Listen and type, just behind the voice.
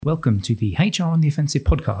Welcome to the HR on the Offensive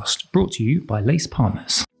podcast, brought to you by Lace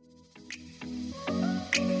Partners.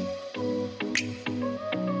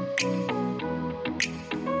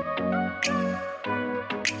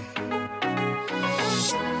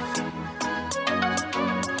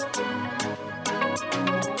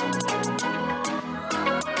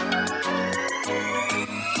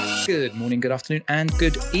 Good morning, good afternoon, and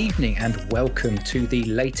good evening, and welcome to the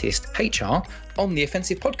latest HR on the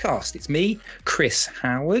Offensive podcast. It's me, Chris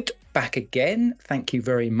Howard, back again. Thank you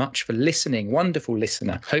very much for listening. Wonderful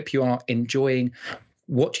listener. Hope you are enjoying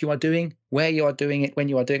what you are doing, where you are doing it, when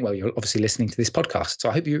you are doing well. You're obviously listening to this podcast. So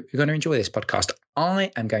I hope you're going to enjoy this podcast.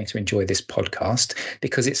 I am going to enjoy this podcast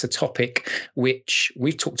because it's a topic which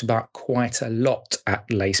we've talked about quite a lot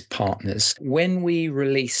at Lace Partners. When we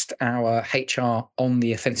released our HR on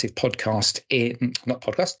the Offensive podcast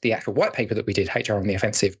the actual white paper that we did, HR on the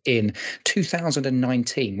Offensive, in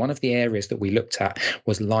 2019, one of the areas that we looked at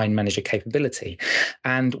was line manager capability.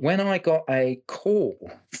 And when I got a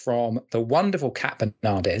call from the wonderful Kat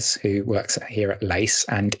Bernardes, who works here at Lace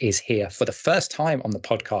and is here for the first time on the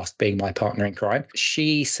podcast, being my partner in crime,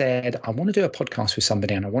 she said, I want to do a podcast with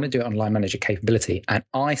somebody and I want to do it on line manager capability. And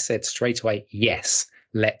I said straight away, yes,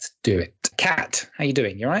 let's do it. Kat, how you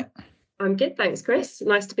doing? You all right? I'm good, thanks, Chris.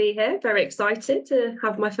 Nice to be here. Very excited to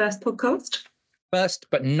have my first podcast. First,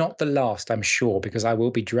 but not the last, I'm sure, because I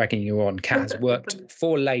will be dragging you on. Kat has worked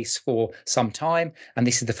for Lace for some time, and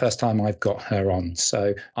this is the first time I've got her on.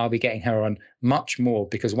 So I'll be getting her on much more,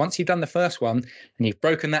 because once you've done the first one and you've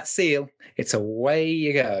broken that seal, it's away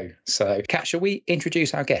you go. So, Kat, shall we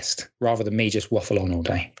introduce our guest rather than me just waffle on all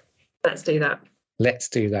day? Let's do that. Let's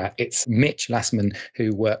do that. It's Mitch Lassman,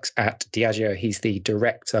 who works at Diageo. He's the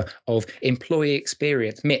Director of Employee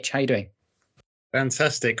Experience. Mitch, how you doing?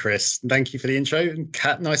 Fantastic, Chris. Thank you for the intro. And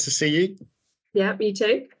Kat, nice to see you. Yeah, me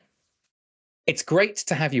too. It's great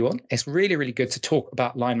to have you on. It's really, really good to talk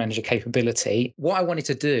about line manager capability. What I wanted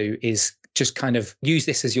to do is just kind of use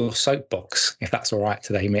this as your soapbox, if that's all right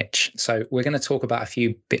today, Mitch. So we're going to talk about a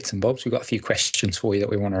few bits and bobs. We've got a few questions for you that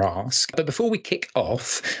we want to ask. But before we kick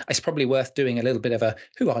off, it's probably worth doing a little bit of a,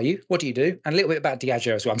 who are you? What do you do? And a little bit about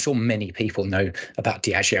Diageo as well. I'm sure many people know about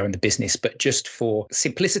Diageo and the business, but just for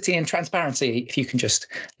simplicity and transparency, if you can just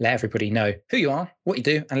let everybody know who you are, what you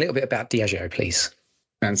do, and a little bit about Diageo, please.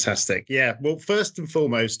 Fantastic. Yeah. Well, first and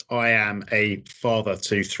foremost, I am a father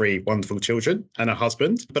to 3 wonderful children and a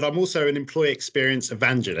husband, but I'm also an employee experience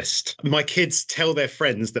evangelist. My kids tell their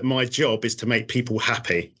friends that my job is to make people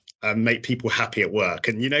happy. Make people happy at work.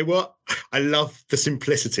 And you know what? I love the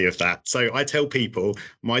simplicity of that. So I tell people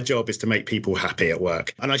my job is to make people happy at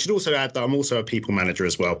work. And I should also add that I'm also a people manager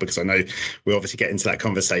as well, because I know we'll obviously get into that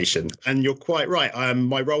conversation. And you're quite right.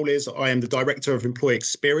 My role is I am the Director of Employee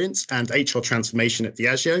Experience and HR Transformation at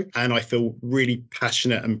Diageo. And I feel really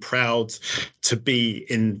passionate and proud to be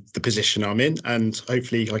in the position I'm in. And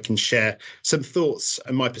hopefully I can share some thoughts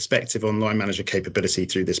and my perspective on line manager capability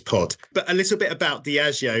through this pod. But a little bit about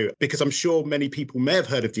Diageo, because I'm sure many people may have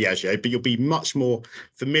heard of Diageo, but you'll be much more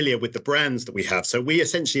familiar with the brands that we have. So we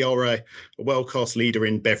essentially are a world-class leader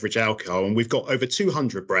in beverage alcohol, and we've got over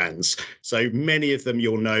 200 brands. So many of them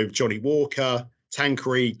you'll know: Johnnie Walker,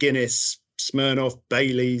 Tanqueray, Guinness, Smirnoff,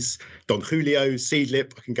 Baileys, Don Julio,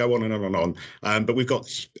 Seedlip. I can go on and on and on. But we've got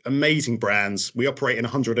amazing brands. We operate in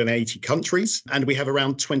 180 countries and we have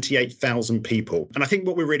around 28,000 people. And I think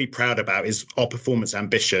what we're really proud about is our performance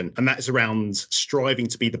ambition. And that is around striving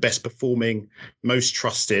to be the best performing, most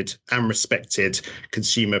trusted and respected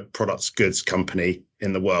consumer products goods company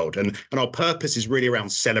in the world. And our purpose is really around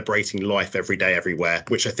celebrating life every day, everywhere,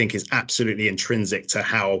 which I think is absolutely intrinsic to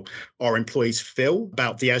how our employees feel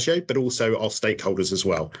about Diageo, but also our stakeholders as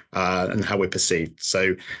well, and how we're perceived.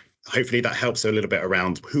 So hopefully that helps a little bit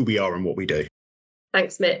around who we are and what we do.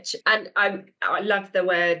 Thanks, Mitch. And I love the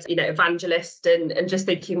word, evangelist and just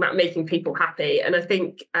thinking about making people happy. And I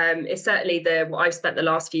think it's certainly what I've spent the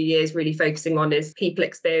last few years really focusing on is people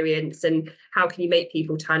experience and how can you make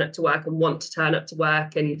people turn up to work and want to turn up to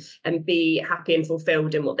work and be happy and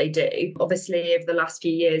fulfilled in what they do. Obviously, over the last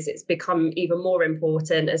few years, it's become even more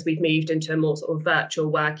important as we've moved into a more sort of virtual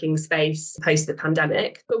working space post the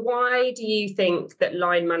pandemic. But why do you think that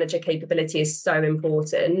line manager capability is so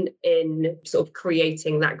important in sort of creating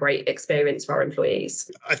that great experience for our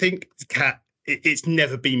employees? I think, Kat, it's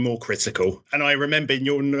never been more critical. And I remember, and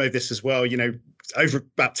you'll know this as well, over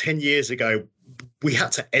about 10 years ago, we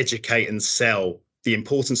had to educate and sell the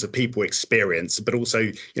importance of people experience, but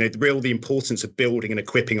also, the importance of building and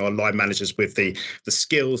equipping our line managers with the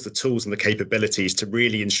skills, the tools and the capabilities to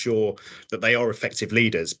really ensure that they are effective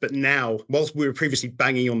leaders. But now, whilst we were previously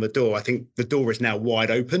banging on the door, I think the door is now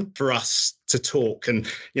wide open for us to talk. And,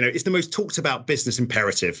 it's the most talked about business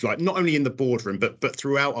imperative, like not only in the boardroom, but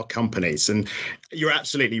throughout our companies. And you're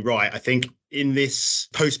absolutely right. I think in this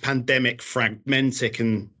post-pandemic, fragmented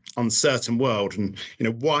and uncertain world, and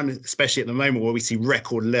especially at the moment where we see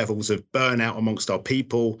record levels of burnout amongst our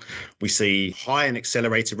people, we see high and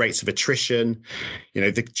accelerated rates of attrition,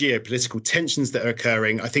 the geopolitical tensions that are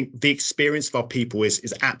occurring. I think the experience of our people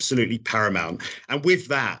is absolutely paramount. And with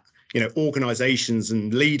that, organizations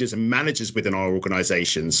and leaders and managers within our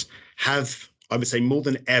organizations have, I would say, more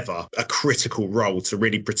than ever, a critical role to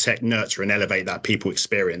really protect, nurture and elevate that people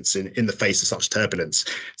experience in the face of such turbulence.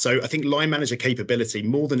 So I think line manager capability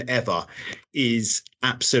more than ever is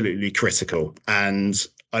absolutely critical. And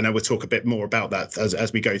I know we'll talk a bit more about that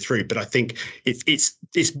as we go through, but I think it's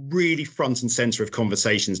really front and center of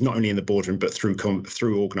conversations, not only in the boardroom, but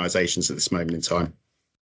through organizations at this moment in time.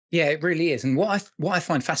 Yeah, it really is. And what I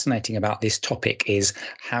find fascinating about this topic is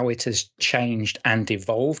how it has changed and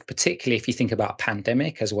evolved, particularly if you think about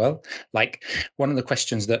pandemic as well. Like, one of the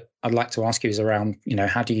questions that I'd like to ask you is around,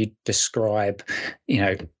 how do you describe,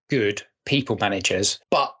 good people managers?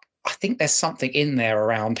 But I think there's something in there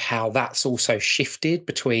around how that's also shifted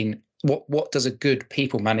between what does a good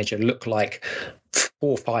people manager look like 4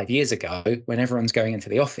 or 5 years ago when everyone's going into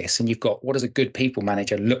the office, and you've got what does a good people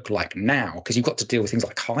manager look like now, because you've got to deal with things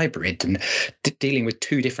like hybrid and dealing with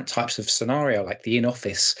two different types of scenario, like the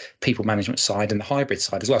in-office people management side and the hybrid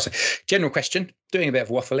side as well. So general question, doing a bit of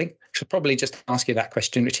waffling, should probably just ask you that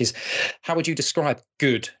question, which is, how would you describe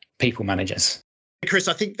good people managers? Chris,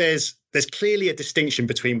 I think there's clearly a distinction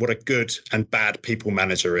between what a good and bad people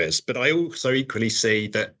manager is, but I also equally see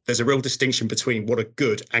that there's a real distinction between what a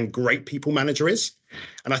good and great people manager is.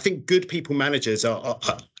 And I think good people managers are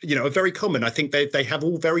very common. I think they have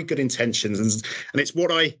all very good intentions, and it's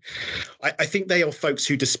what I think they are folks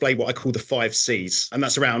who display what I call the 5 C's, and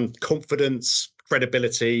that's around confidence,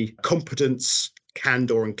 credibility, competence,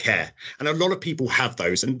 candor, and care. And a lot of people have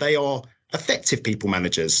those, and they are effective people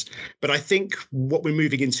managers. But I think what we're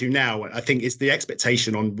moving into now, I think, is the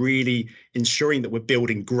expectation on really ensuring that we're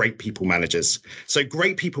building great people managers. So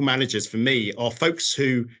great people managers for me are folks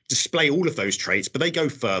who display all of those traits, but they go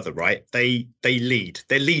further, right? They lead.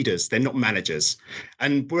 They're leaders. They're not managers.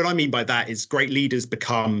 And what I mean by that is great leaders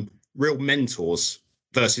become real mentors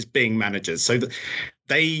versus being managers. So that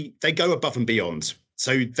they go above and beyond.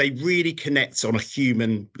 So they really connect on a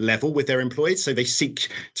human level with their employees. So they seek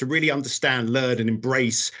to really understand, learn and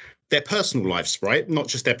embrace their personal lives, right? Not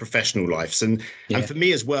just their professional lives. And for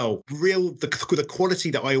me as well, the quality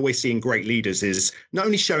that I always see in great leaders is not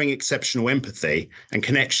only showing exceptional empathy and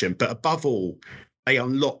connection, but above all, they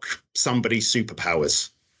unlock somebody's superpowers.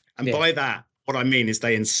 And by that, what I mean is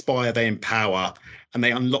they inspire, they empower, and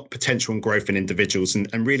they unlock potential and growth in individuals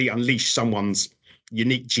and really unleash someone's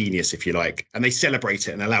unique genius, if you like, and they celebrate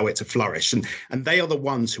it and allow it to flourish. And they are the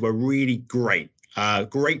ones who are really great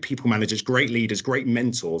people managers, great leaders, great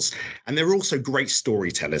mentors, and they're also great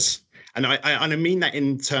storytellers. And I mean that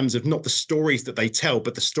in terms of not the stories that they tell,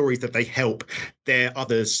 but the stories that they help their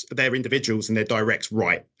individuals and their directs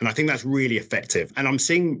write. And I think that's really effective. And I'm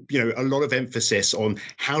seeing, a lot of emphasis on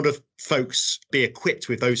how do folks be equipped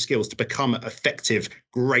with those skills to become effective,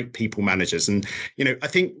 great people managers. And, I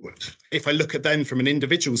think if I look at them from an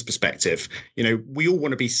individual's perspective, we all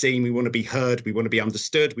want to be seen, we want to be heard, we want to be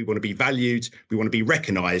understood, we want to be valued, we want to be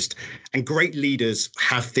recognized. And great leaders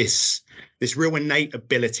have this real innate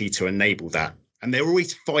ability to enable that. And they're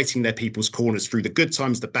always fighting their people's corners through the good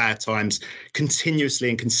times, the bad times, continuously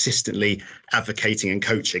and consistently advocating and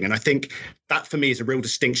coaching. And I think that for me is a real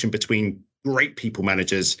distinction between great people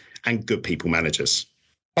managers and good people managers.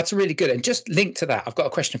 That's really good. And just linked to that, I've got a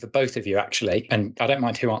question for both of you, actually. And I don't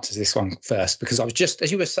mind who answers this one first, because I was just,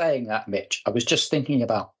 as you were saying that, Mitch, I was just thinking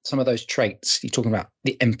about some of those traits. You're talking about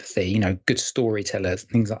the empathy, good storytellers,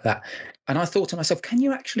 things like that. And I thought to myself, can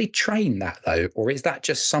you actually train that, though? Or is that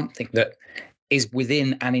just something that is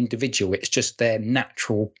within an individual? It's just their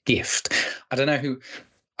natural gift. I don't know who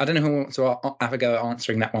wants to have a go at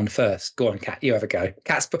answering that one first. Go on, Kat, you have a go.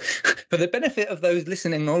 Kat's, for the benefit of those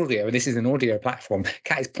listening on audio, and this is an audio platform,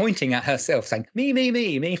 Kat is pointing at herself saying,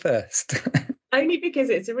 me first. Only because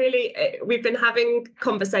we've been having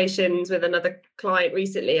conversations with another client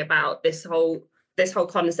recently about this whole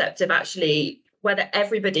concept of actually whether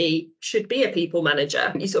everybody should be a people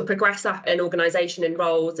manager. You sort of progress up an organisation in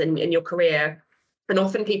roles and in your career, And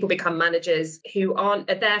often people become managers who are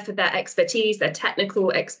there for their expertise, their technical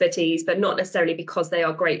expertise, but not necessarily because they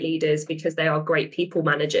are great leaders, because they are great people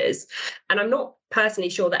managers. And I'm not personally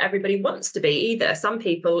sure that everybody wants to be either. Some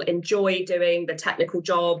people enjoy doing the technical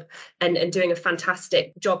job and doing a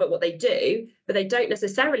fantastic job at what they do, but they don't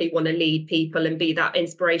necessarily want to lead people and be that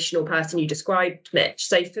inspirational person you described, Mitch.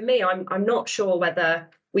 So for me, I'm not sure whether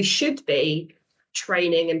we should be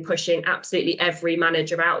training and pushing absolutely every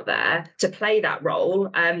manager out there to play that role.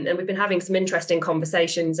 And we've been having some interesting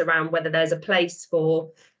conversations around whether there's a place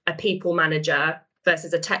for a people manager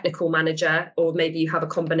versus a technical manager, or maybe you have a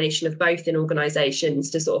combination of both in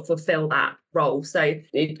organisations to sort of fulfil that role. So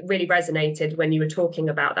it really resonated when you were talking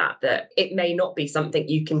about that it may not be something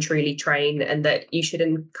you can truly train, and that you should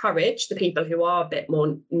encourage the people who are a bit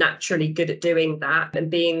more naturally good at doing that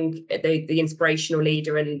and being the inspirational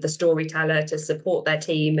leader and the storyteller to support their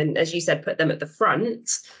team. And as you said, put them at the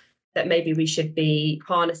front. That maybe we should be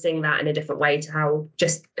harnessing that in a different way to how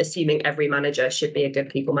just assuming every manager should be a good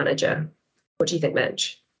people manager. What do you think,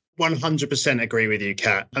 Mitch? 100% agree with you,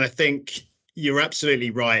 Kat. And I think you're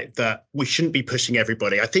absolutely right that we shouldn't be pushing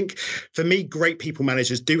everybody. I think for me, great people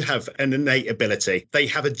managers do have an innate ability. They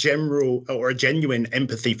have a genuine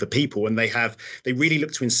empathy for people, and they really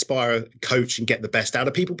look to inspire, coach, and get the best out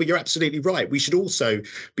of people. But you're absolutely right. We should also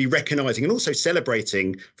be recognizing and also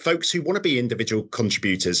celebrating folks who want to be individual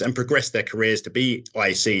contributors and progress their careers to be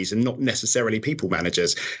ICs and not necessarily people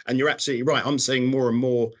managers. And you're absolutely right. I'm seeing more and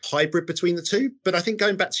more hybrid between the two. But I think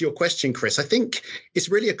going back to your question, Chris, I think it's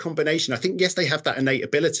really a combination. I think, yes, they have that innate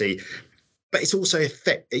ability, but it's also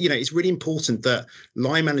it's really important that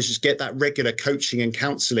line managers get that regular coaching and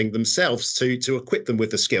counselling themselves to equip them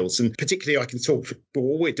with the skills. And particularly, I can talk for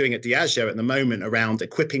what we're doing at Diageo at the moment around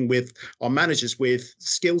equipping with our managers with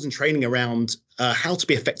skills and training around how to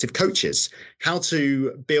be effective coaches, how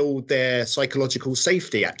to build their psychological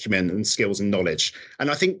safety acumen and skills and knowledge. And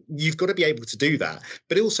I think you've got to be able to do that.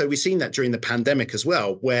 But also, we've seen that during the pandemic as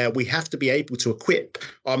well, where we have to be able to equip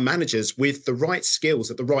our managers with the right skills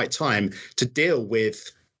at the right time to deal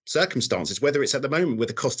with circumstances, whether it's at the moment with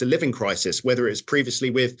the cost of living crisis, whether it's previously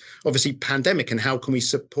with obviously pandemic, and how can we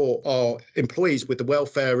support our employees with the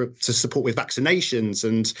welfare to support with vaccinations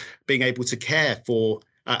and being able to care for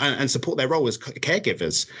and support their role as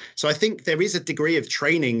caregivers. So I think there is a degree of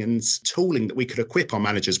training and tooling that we could equip our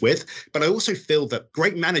managers with. But I also feel that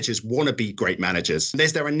great managers want to be great managers.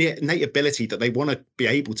 There's their innate ability that they want to be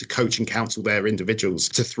able to coach and counsel their individuals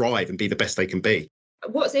to thrive and be the best they can be.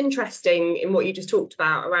 What's interesting in what you just talked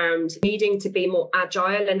about around needing to be more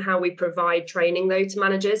agile and how we provide training, though, to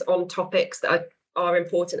managers on topics that are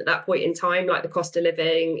important at that point in time, like the cost of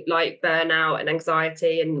living, like burnout and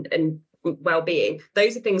anxiety and well-being.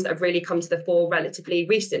 Those are things that have really come to the fore relatively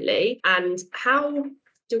recently. And how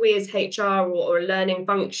do we as HR or a learning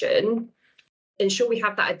function ensure we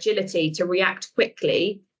have that agility to react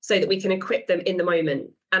quickly so that we can equip them in the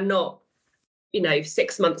moment and not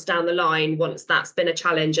 6 months down the line once that's been a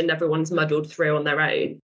challenge and everyone's muddled through on their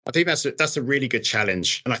own? I think that's a really good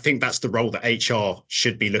challenge. And I think that's the role that HR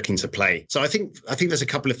should be looking to play. So I think there's a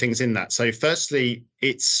couple of things in that. So firstly,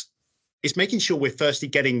 it's making sure we're firstly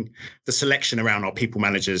getting the selection around our people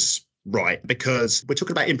managers right, because we're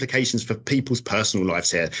talking about implications for people's personal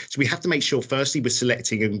lives here. So we have to make sure firstly we're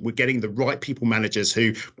selecting and we're getting the right people managers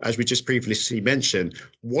who, as we just previously mentioned,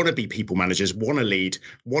 want to be people managers, want to lead,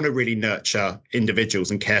 want to really nurture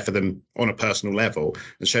individuals and care for them on a personal level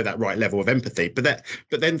and show that right level of empathy. But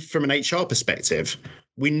then from an HR perspective,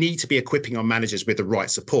 we need to be equipping our managers with the right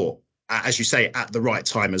support, as you say, at the right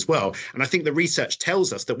time as well. And I think the research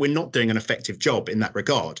tells us that we're not doing an effective job in that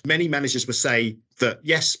regard. Many managers will say that,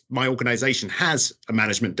 yes, my organization has a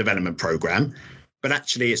management development program, but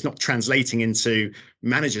actually it's not translating into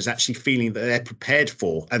managers actually feeling that they're prepared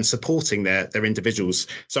for and supporting their individuals.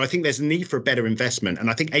 So I think there's a need for a better investment. And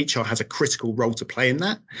I think HR has a critical role to play in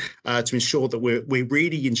that, to ensure that we're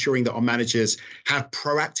really ensuring that our managers have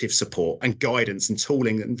proactive support and guidance and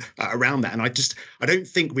tooling around that. And I don't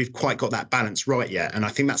think we've quite got that balance right yet. And I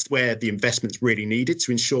think that's where the investment's really needed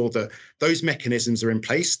to ensure that those mechanisms are in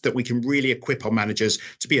place, that we can really equip our managers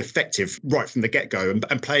to be effective right from the get-go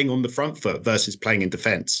and playing on the front foot versus playing in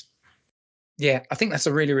defence. Yeah, I think that's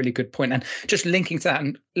a really, really good point. And just linking to that,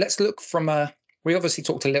 and let's look we obviously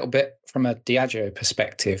talked a little bit from a Diageo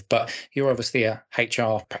perspective, but you're obviously a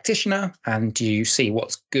HR practitioner and you see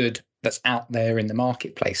what's good that's out there in the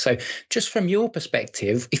marketplace. So just from your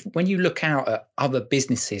perspective, when you look out at other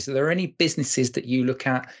businesses, are there any businesses that you look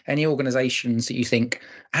at, any organizations that you think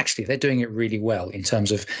actually they're doing it really well in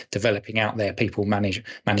terms of developing out their people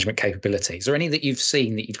management capabilities? Or any that you've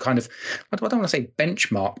seen that you've kind of, I don't want to say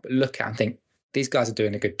benchmark, but look at and think, these guys are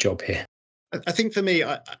doing a good job here? I think for me,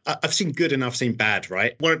 I've seen good and I've seen bad,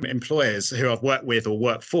 right? One of employers who I've worked with or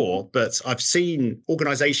worked for, but I've seen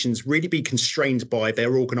organizations really be constrained by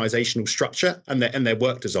their organizational structure and their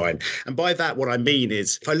work design. And by that, what I mean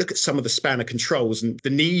is if I look at some of the span of controls and the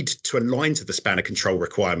need to align to the span of control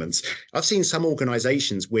requirements, I've seen some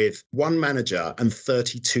organizations with one manager and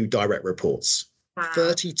 32 direct reports. Wow.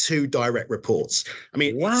 32 direct reports. I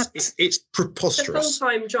mean, what? It's preposterous. It's a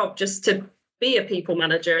full-time job just to be a people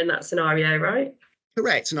manager in that scenario, right?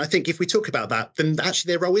 Correct. And I think if we talk about that, then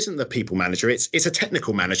actually their role isn't the people manager. It's a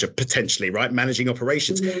technical manager, potentially, right? Managing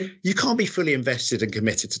operations. Mm-hmm. You can't be fully invested and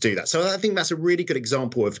committed to do that. So I think that's a really good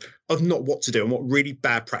example of not what to do and what really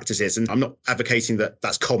bad practice is. And I'm not advocating that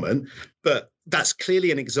that's common, but that's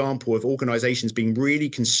clearly an example of organizations being really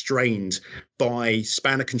constrained by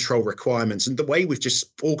span of control requirements and the way we've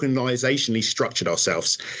just organizationally structured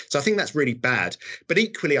ourselves. So I think that's really bad. But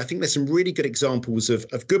equally, I think there's some really good examples of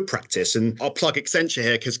good practice. And I'll plug Accenture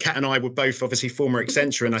here because Kat and I were both obviously former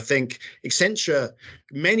Accenture. And I think Accenture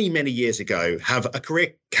many, many years ago have a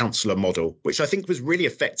career counselor model, which I think was really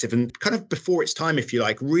effective and kind of before its time, if you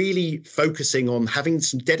like, really focusing on having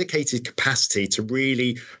some dedicated capacity to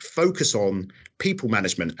really focus on people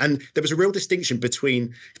management. And there was a real distinction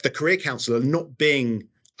between the career counselor not being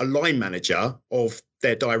a line manager of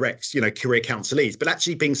their direct, career counselees, but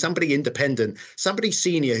actually being somebody independent, somebody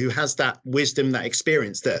senior who has that wisdom, that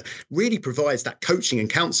experience that really provides that coaching and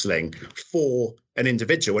counseling for an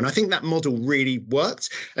individual. And I think that model really worked.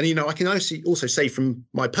 And, I can also say from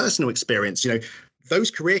my personal experience,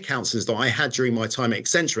 those career counselors that I had during my time at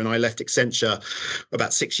Accenture, and I left Accenture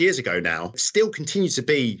about 6 years ago now, still continue to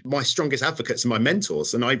be my strongest advocates and my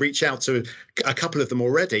mentors. And I reach out to a couple of them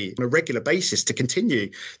already on a regular basis to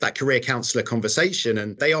continue that career counselor conversation.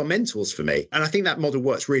 And they are mentors for me. And I think that model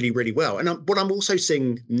works really, really well. And what I'm also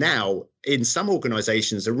seeing now in some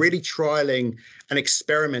organizations are really trialing and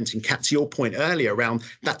experimenting, Kat, to your point earlier around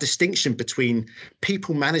that distinction between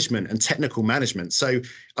people management and technical management. So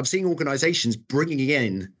I'm seeing organizations bringing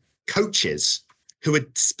in coaches who are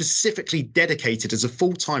specifically dedicated as a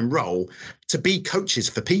full-time role to be coaches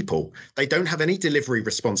for people. They don't have any delivery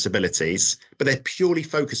responsibilities, but they're purely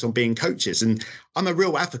focused on being coaches. And I'm a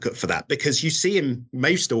real advocate for that because you see in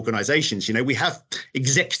most organizations, we have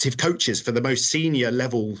executive coaches for the most senior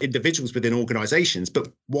level individuals within organizations, but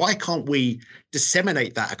why can't we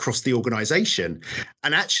disseminate that across the organization?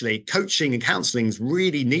 And actually coaching and counseling is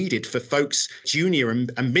really needed for folks junior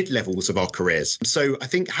and mid levels of our careers. So I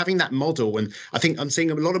think having that model, and I think I'm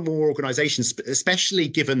seeing a lot of more organizations, especially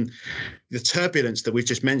given the turbulence that we've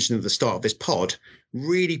just mentioned at the start of this pod,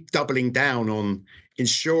 really doubling down on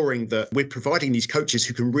ensuring that we're providing these coaches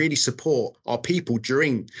who can really support our people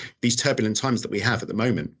during these turbulent times that we have at the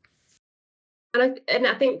moment. And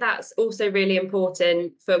I think that's also really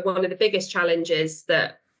important for one of the biggest challenges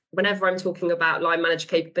that whenever I'm talking about line manager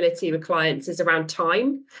capability with clients is around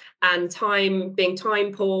time, and time being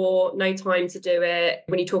time poor, no time to do it.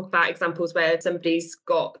 When you talk about examples where somebody's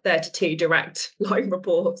got 32 direct line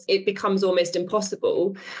reports, it becomes almost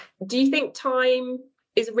impossible. Do you think time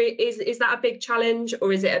is that a big challenge,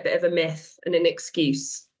 or is it a bit of a myth and an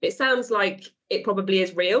excuse? It sounds like it probably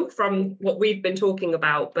is real from what we've been talking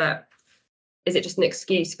about, but is it just an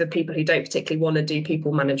excuse for people who don't particularly want to do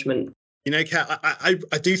people management? Kat,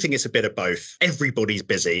 I do think it's a bit of both. Everybody's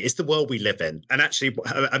busy. It's the world we live in. And actually,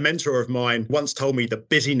 a mentor of mine once told me that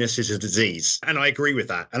busyness is a disease. And I agree with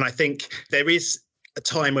that. And I think there is a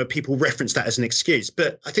time where people reference that as an excuse.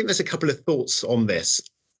 But I think there's a couple of thoughts on this.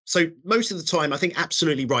 So most of the time, I think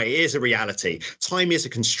absolutely right. It is a reality. Time is a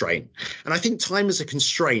constraint. And I think time is a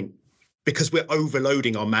constraint because we're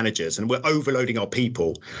overloading our managers and we're overloading our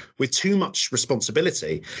people with too much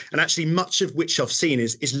responsibility. And actually much of which I've seen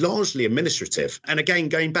is largely administrative. And again,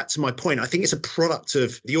 going back to my point, I think it's a product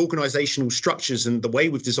of the organizational structures and the way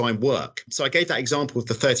we've designed work. So I gave that example of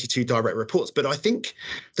the 32 direct reports, but I think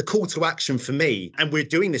the call to action for me, and we're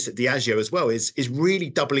doing this at Diageo as well, is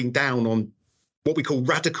really doubling down on what we call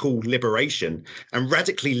radical liberation and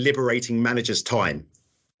radically liberating managers' time.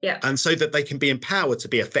 Yeah. And so that they can be empowered to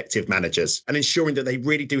be effective managers and ensuring that they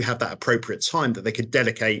really do have that appropriate time that they could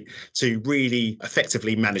dedicate to really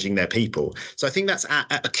effectively managing their people. So I think that's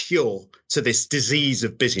a cure to this disease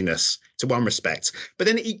of busyness to one respect. But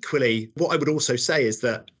then equally, what I would also say is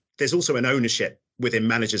that there's also an ownership within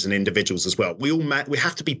managers and individuals as well. We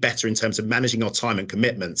have to be better in terms of managing our time and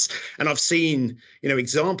commitments. And I've seen,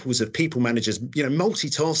 examples of people managers,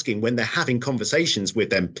 multitasking when they're having conversations with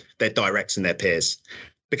their directs and their peers.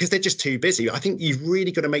 because they're just too busy. I think you've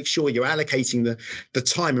really got to make sure you're allocating the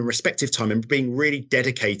time and respective time and being really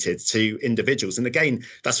dedicated to individuals. And again,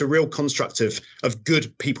 that's a real construct of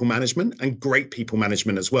good people management and great people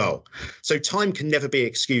management as well. So time can never be an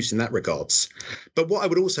excuse in that regards. But what I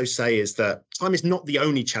would also say is that time is not the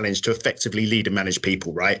only challenge to effectively lead and manage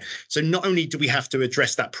people, right? So not only do we have to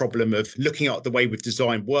address that problem of looking at the way we've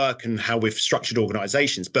designed work and how we've structured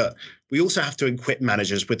organizations, but we also have to equip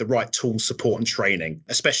managers with the right tools, support and training,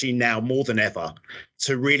 especially now more than ever,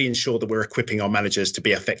 to really ensure that we're equipping our managers to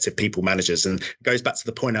be effective people managers. And it goes back to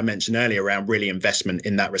the point I mentioned earlier around really investment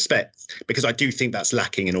in that respect, because I do think that's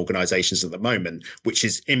lacking in organizations at the moment, which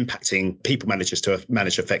is impacting people managers to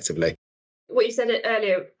manage effectively. What you said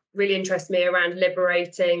earlier really interests me around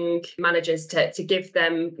liberating managers to give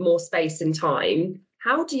them more space and time.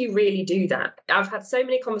 How do you really do that? I've had so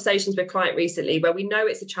many conversations with clients recently where we know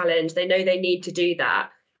it's a challenge. They know they need to do that,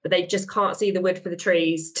 but they just can't see the wood for the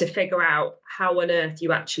trees to figure out how on earth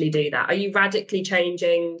you actually do that. Are you radically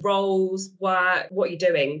changing roles, work? What are you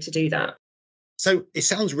doing to do that? So it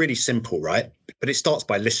sounds really simple, right? But it starts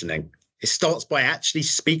by listening. It starts by actually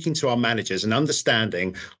speaking to our managers and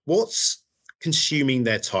understanding what's consuming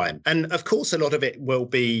their time. And of course, a lot of it will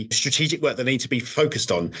be strategic work that need to be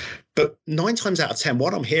focused on. But 9 times out of 10,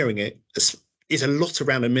 what I'm hearing is a lot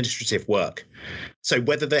around administrative work. So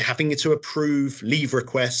whether they're having to approve leave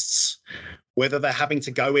requests, whether they're having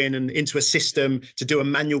to go in and into a system to do a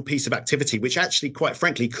manual piece of activity, which actually, quite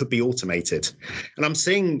frankly, could be automated. And I'm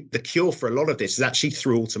seeing the cure for a lot of this is actually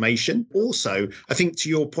through automation. Also, I think to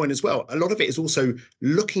your point as well, a lot of it is also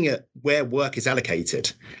looking at where work is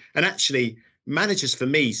allocated. And actually, managers for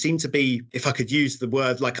me seem to be, if I could use the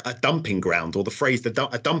word like a dumping ground, or the phrase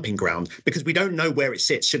a dumping ground, because we don't know where it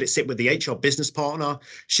sits. Should it sit with the HR business partner?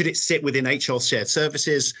 Should it sit within HR shared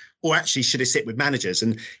services? Or actually, should it sit with managers?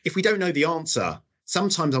 And if we don't know the answer,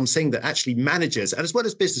 sometimes I'm seeing that actually managers, and as well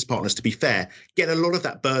as business partners, to be fair, get a lot of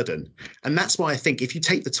that burden. And that's why I think if you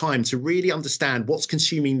take the time to really understand what's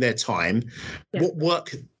consuming their time, what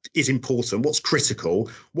work is important, what's critical,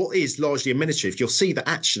 what is largely administrative, you'll see that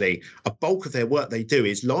actually a bulk of their work they do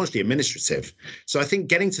is largely administrative. So I think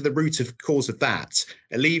getting to the root of cause of that,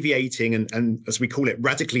 alleviating and as we call it,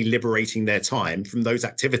 radically liberating their time from those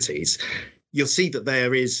activities, you'll see that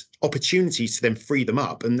there is opportunities to then free them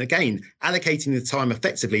up. And again, allocating the time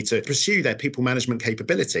effectively to pursue their people management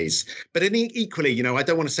capabilities. But equally, I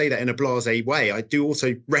don't want to say that in a blasé way. I do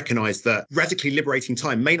also recognize that radically liberating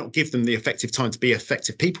time may not give them the effective time to be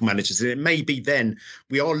effective people managers. And it may be then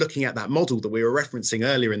we are looking at that model that we were referencing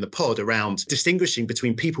earlier in the pod around distinguishing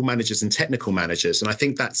between people managers and technical managers. And I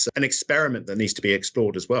think that's an experiment that needs to be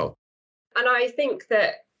explored as well. And I think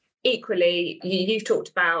that equally, you've talked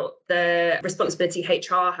about the responsibility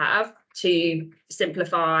HR have to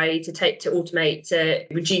simplify, to automate, to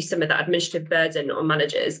reduce some of that administrative burden on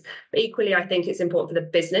managers. But equally, I think it's important for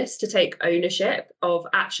the business to take ownership of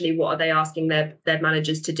actually what are they asking their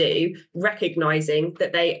managers to do, recognizing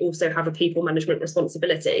that they also have a people management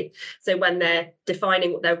responsibility. So when they're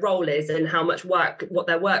defining what their role is and how much work, what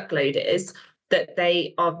their workload is, that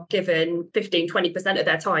they are given 15, 20% of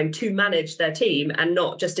their time to manage their team and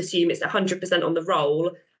not just assume it's 100% on the role.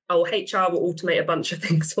 Oh, HR will automate a bunch of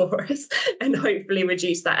things for us and hopefully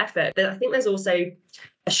reduce that effort. But I think there's also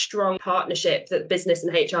a strong partnership that business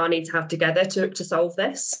and HR need to have together to solve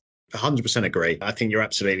this. 100% agree. I think you're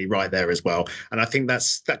absolutely right there as well. And I think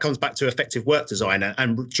that comes back to effective work design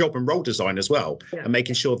and job and role design as well, and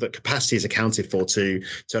making sure that capacity is accounted for to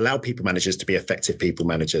allow people managers to be effective people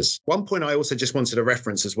managers. One point I also just wanted to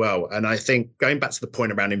reference as well, and I think going back to the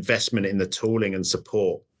point around investment in the tooling and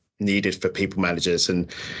support needed for people managers, and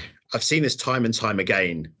I've seen this time and time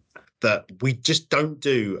again, that we just don't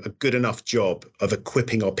do a good enough job of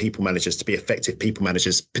equipping our people managers to be effective people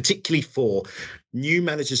managers, particularly for new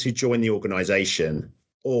managers who join the organization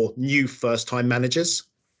or new first-time managers.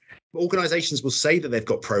 Organizations will say that they've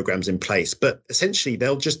got programs in place, but essentially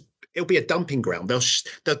it'll be a dumping ground.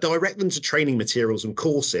 They'll direct them to training materials and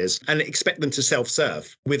courses and expect them to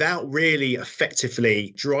self-serve without really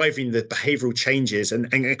effectively driving the behavioral changes and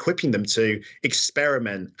equipping them to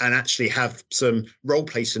experiment and actually have some role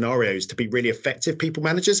play scenarios to be really effective people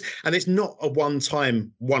managers. And it's not a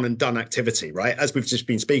one-time, one and done activity, right? As we've just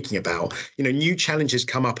been speaking about, new challenges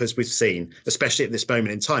come up, as we've seen, especially at this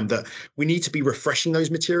moment in time, that we need to be refreshing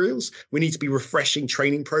those materials. We need to be refreshing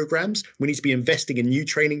training programs. We need to be investing in new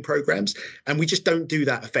training programs. And we just don't do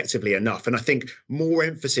that effectively enough. And I think more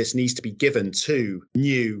emphasis needs to be given to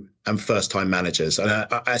new and first-time managers. And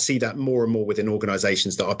I see that more and more within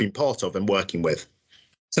organizations that I've been part of and working with.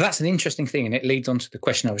 So that's an interesting thing. And it leads on to the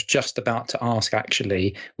question I was just about to ask,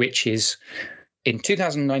 actually, which is, in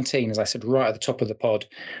 2019, as I said right at the top of the pod,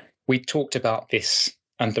 we talked about this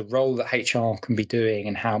and the role that HR can be doing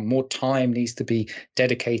and how more time needs to be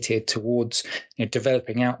dedicated towards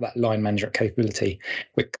developing out that line management capability.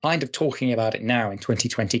 We're kind of talking about it now in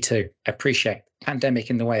 2022. I appreciate the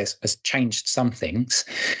pandemic in the way has changed some things.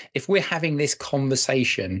 If we're having this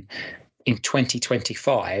conversation in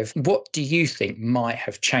 2025, what do you think might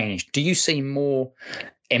have changed? Do you see more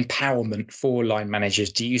empowerment for line managers?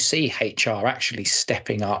 Do you see HR actually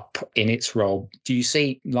stepping up in its role? Do you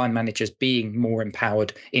see line managers being more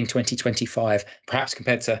empowered in 2025, perhaps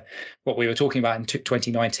compared to what we were talking about in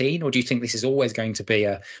 2019? Or do you think this is always going to be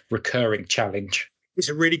a recurring challenge? It's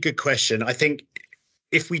a really good question. I think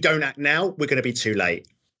if we don't act now, we're going to be too late.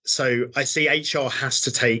 So I see HR has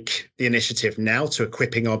to take the initiative now to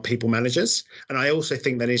equipping our people managers. And I also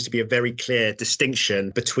think there needs to be a very clear distinction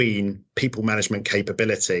between people management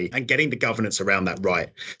capability and getting the governance around that right.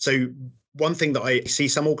 So one thing that I see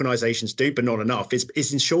some organizations do, but not enough,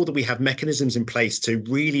 is ensure that we have mechanisms in place to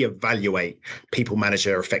really evaluate people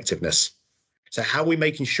manager effectiveness. So how are we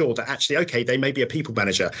making sure that actually, okay, they may be a people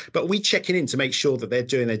manager, but we checking in to make sure that they're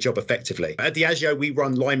doing their job effectively. At Diageo, we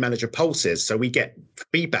run line manager pulses, so we get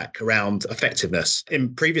feedback around effectiveness.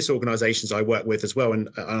 In previous organizations I work with as well, and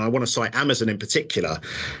I want to cite Amazon in particular,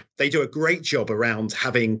 they do a great job around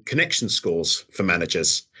having connection scores for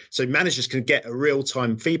managers. So managers can get a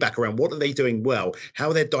real-time feedback around what are they doing well,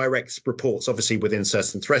 how their direct reports, obviously within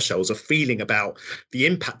certain thresholds, are feeling about the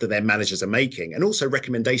impact that their managers are making, and also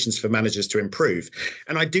recommendations for managers to improve.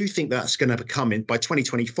 And I do think that's going to become, by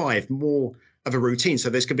 2025, more of a routine.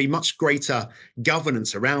 So there's going to be much greater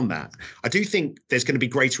governance around that. I do think there's going to be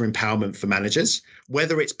greater empowerment for managers,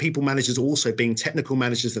 whether it's people managers also being technical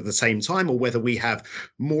managers at the same time, or whether we have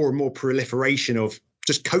more and more proliferation of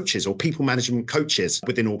just coaches or people management coaches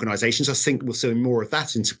within organizations. I think we'll see more of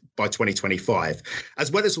that by 2025,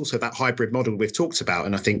 as well as also that hybrid model we've talked about.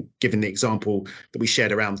 And I think given the example that we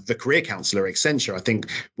shared around the career counselor at Accenture, I think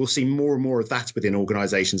we'll see more and more of that within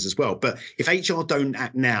organizations as well. But if HR don't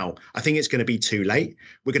act now, I think it's going to be too late.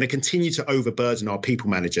 We're going to continue to overburden our people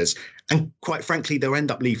managers. And quite frankly, they'll end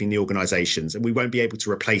up leaving the organizations, and we won't be able to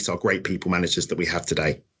replace our great people managers that we have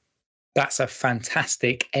today. That's a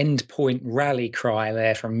fantastic endpoint rally cry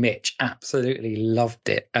there from Mitch. Absolutely loved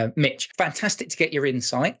it. Mitch, fantastic to get your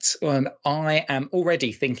insights. I am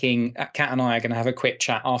already thinking Kat and I are going to have a quick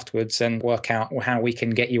chat afterwards and work out how we can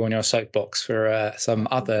get you on your soapbox for some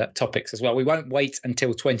other topics as well. We won't wait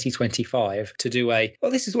until 2025 to do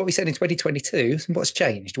this is what we said in 2022. What's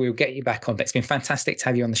changed? We'll get you back on. It's been fantastic to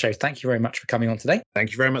have you on the show. Thank you very much for coming on today.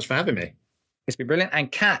 Thank you very much for having me. It's been brilliant.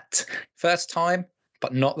 And Kat, first time,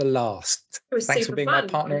 but not the last. Thanks for being my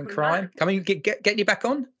partner in crime. Coming, get you back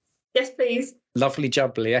on? Yes, please. Lovely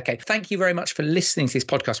jubbly. Okay. Thank you very much for listening to this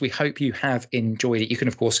podcast. We hope you have enjoyed it. You can,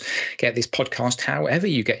 of course, get this podcast however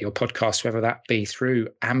you get your podcasts, whether that be through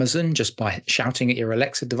Amazon, just by shouting at your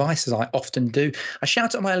Alexa device, as I often do. I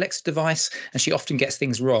shout at my Alexa device and she often gets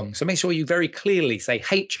things wrong. So make sure you very clearly say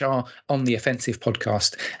HR on the Offensive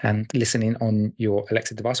podcast and listen in on your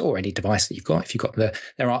Alexa device or any device that you've got. If you've got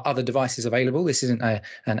there are other devices available. This isn't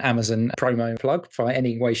an Amazon promo plug by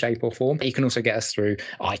any way, shape or form. You can also get us through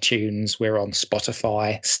iTunes. We're on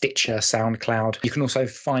Spotify, Stitcher, SoundCloud. You can also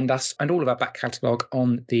find us and all of our back catalogue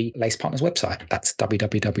on the Lace Partners website. That's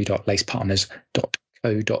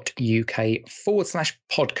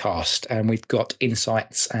www.lacepartners.co.uk/podcast. And we've got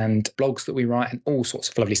insights and blogs that we write and all sorts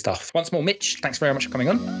of lovely stuff. Once more, Mitch, thanks very much for coming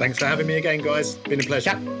on. Thanks for having me again, guys. Been a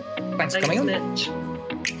pleasure. Yeah. Thanks for coming on. Mitch.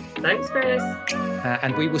 Thanks, Chris.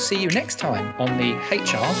 And we will see you next time on the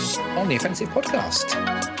HR on the Offensive podcast.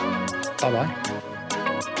 Bye-bye.